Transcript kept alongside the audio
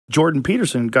Jordan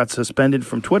Peterson got suspended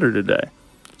from Twitter today.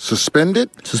 Suspended?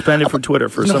 Suspended from Twitter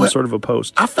for some sort of a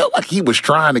post. I felt like he was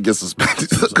trying to get suspended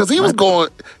because he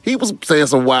was saying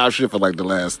some wild shit for like the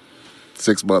last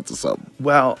 6 months or something.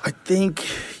 Well, I think,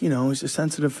 he's a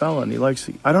sensitive fella and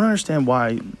I don't understand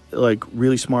why, like,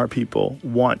 really smart people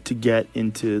want to get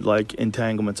into, like,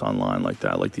 entanglements online like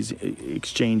that, like these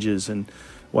exchanges and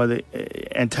why they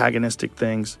antagonistic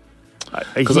things.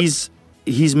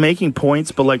 He's making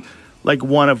points, but like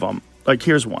one of them, like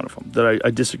here's one of them that I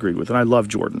disagreed with, and I love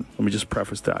Jordan. Let me just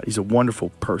preface that. He's a wonderful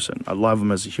person. I love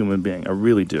him as a human being. I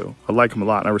really do. I like him a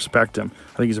lot, and I respect him.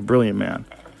 I think he's a brilliant man.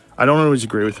 I don't always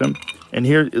agree with him. And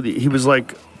here he was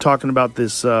like talking about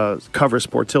this cover of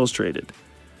Sports Illustrated.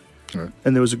 Right.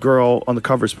 And there was a girl on the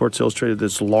cover of Sports Illustrated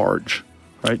that's large,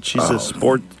 right? She's a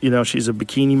sport, she's a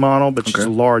bikini model, but she's a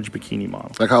large bikini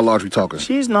model. Like how large we talking?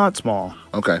 She's not small.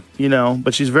 Okay.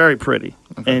 But she's very pretty.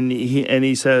 Okay. And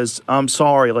he says, "I'm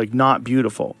sorry, like not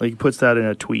beautiful." Like he puts that in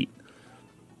a tweet.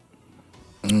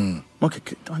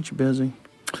 Look, aren't you busy?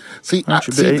 See, that's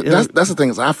the thing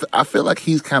is I feel like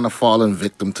he's kind of fallen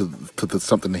victim to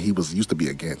something that he was used to be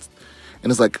against,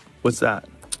 and it's like, what's that?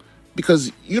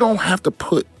 Because you don't have to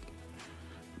put.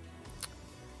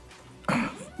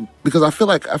 Because I feel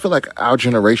like our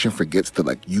generation forgets that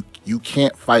like you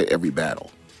can't fight every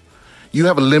battle. You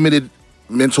have a limited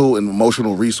mental and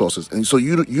emotional resources, and so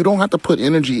you don't have to put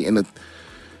energy in the.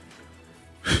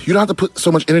 You don't have to put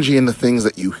so much energy into things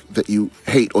that you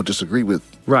hate or disagree with.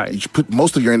 Right. You should put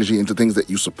most of your energy into things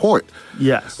that you support.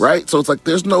 Yes. Right? So it's like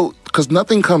because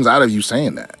nothing comes out of you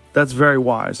saying that. That's very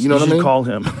wise. You know what I mean? Call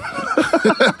him.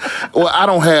 Well, I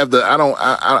don't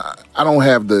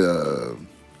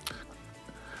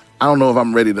know if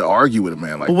I'm ready to argue with a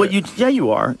man like that. You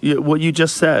are. What you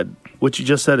just said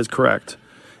is correct.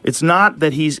 It's not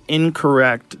that he's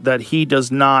incorrect that he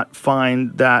does not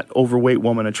find that overweight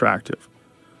woman attractive.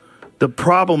 The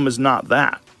problem is not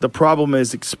that. The problem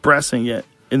is expressing it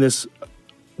in this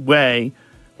way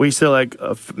where you say, like,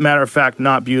 matter of fact,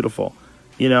 not beautiful.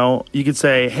 You could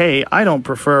say, hey, I don't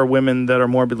prefer women that are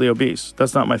morbidly obese.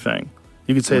 That's not my thing.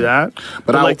 You could say that.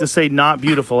 But I like to say not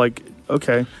beautiful, like,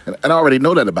 okay. And I already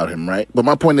know that about him, right? But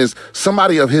my point is,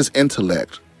 somebody of his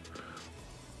intellect,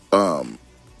 I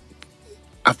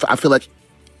feel like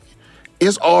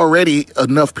it's already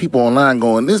enough people online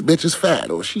going, this bitch is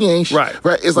fat or she ain't right.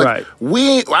 It's like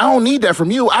I don't need that from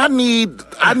you. I need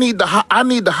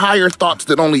the higher thoughts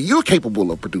that only you're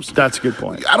capable of producing. That's a good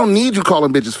point. I don't need you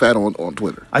calling bitches fat on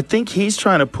Twitter. I think he's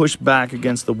trying to push back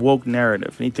against the woke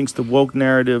narrative. And he thinks the woke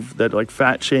narrative that like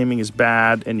fat shaming is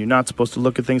bad and you're not supposed to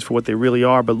look at things for what they really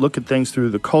are, but look at things through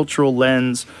the cultural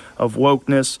lens of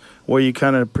wokeness, where you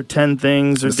kind of pretend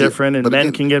things are different and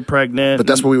men can get pregnant. But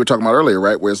that's what we were talking about earlier,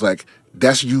 right? Where it's like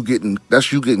that's you getting,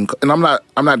 and I'm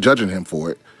not judging him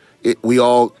for it. It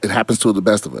happens to the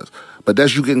best of us. But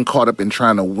that's you getting caught up in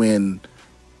trying to win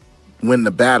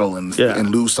the battle and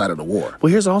lose sight of the war.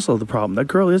 Well, here's also the problem. That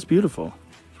girl is beautiful.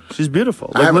 She's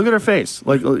beautiful. Like, look at her face.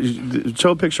 Like,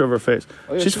 show a picture of her face.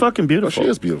 Oh, yeah, she's fucking beautiful. Oh, she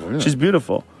is beautiful. Yeah. She's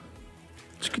beautiful.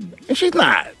 And she's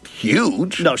not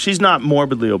huge. No, she's not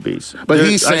morbidly obese. But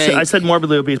he's saying I said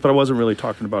morbidly obese, but I wasn't really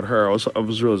talking about her. I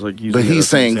was really like using. But he's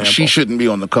saying she shouldn't be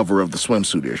on the cover of the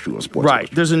swimsuit issue of Sports. Right.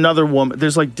 There's another woman.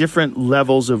 There's like different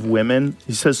levels of women.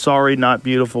 He says sorry, not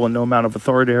beautiful, and no amount of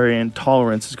authoritarian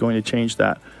tolerance is going to change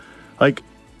that. Like,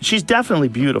 she's definitely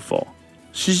beautiful.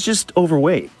 She's just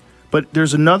overweight. But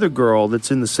there's another girl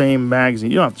that's in the same magazine.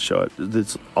 You don't have to show it.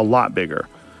 That's a lot bigger.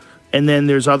 And then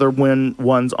there's other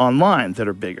ones online that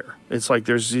are bigger. It's like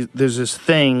there's this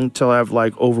thing to have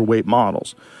like overweight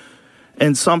models.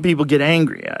 And some people get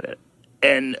angry at it.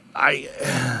 And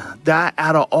that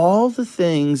out of all the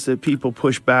things that people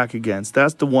push back against,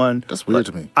 that's the one. That's weird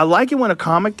to me. I like it when a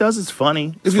comic does. It's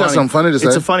funny. If you got something funny to say.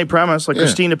 It's a funny premise. Like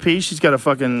Christina P., she's got a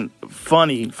fucking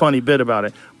funny bit about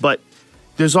it. But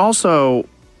there's also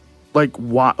like,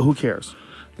 who cares?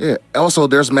 Yeah. Also,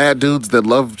 there's mad dudes that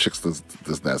love chicks that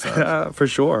size. For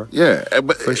sure. Yeah.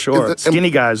 For sure. Skinny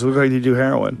guys look like they do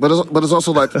heroin. But it's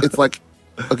also like it's like,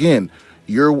 again,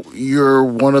 you're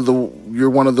one of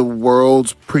the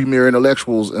world's premier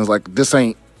intellectuals, and it's like this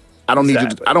ain't. I don't need you.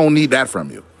 I don't need that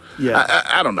from you. Yeah.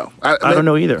 I don't know. I don't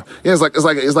know either. Yeah. It's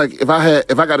like if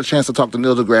I got a chance to talk to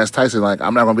Neil deGrasse Tyson, like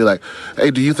I'm not gonna be like, hey,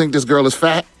 do you think this girl is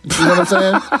fat? You know what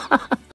I'm saying?